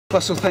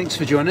Russell, thanks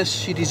for joining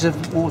us. You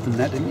deserved more than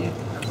that, didn't you?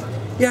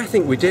 Yeah, I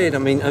think we did. I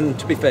mean, and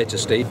to be fair to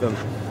Steve,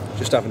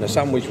 just having a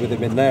sandwich with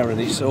him in there, and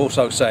he's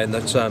also saying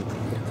that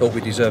thought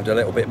we deserved a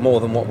little bit more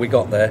than what we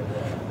got there.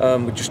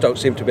 We just don't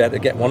seem to be able to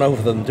get one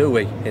over them, do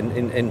we,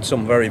 in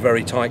some very,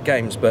 very tight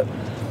games. But,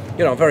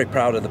 you know, I'm very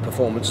proud of the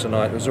performance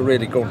tonight. It was a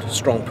really good,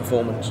 strong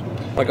performance.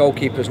 My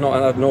goalkeeper's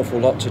not had an awful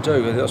lot to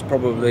do. That's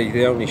probably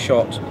the only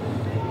shot,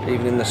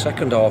 even in the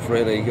second half,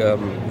 really,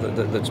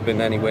 that's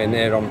been anywhere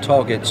near on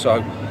target.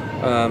 So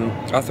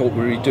I thought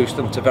we reduced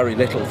them to very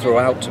little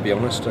throughout, to be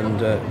honest.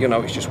 And, you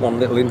know, it's just one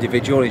little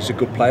individual. He's a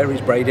good player,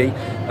 he's Brady.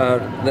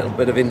 A little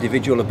bit of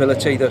individual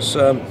ability that's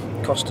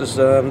cost us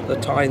the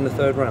tie in the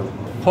third round.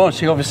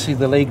 Party, obviously,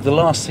 the league, the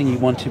last thing you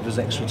wanted was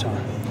extra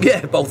time.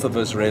 Yeah, both of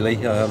us, really.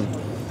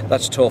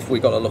 That's tough.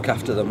 We've got to look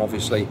after them,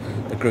 obviously,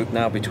 the group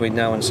now between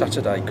now and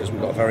Saturday, because we've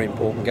got a very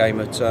important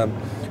game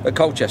at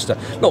Colchester.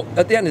 Look,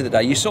 at the end of the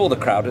day, you saw the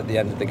crowd at the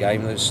end of the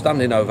game. There's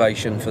standing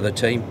ovation for the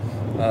team.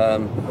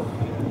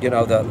 You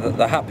know,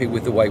 they're happy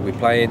with the way we're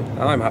playing.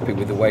 I'm happy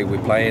with the way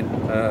we're playing.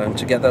 And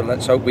together,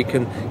 let's hope we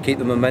can keep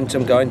the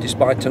momentum going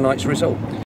despite tonight's result.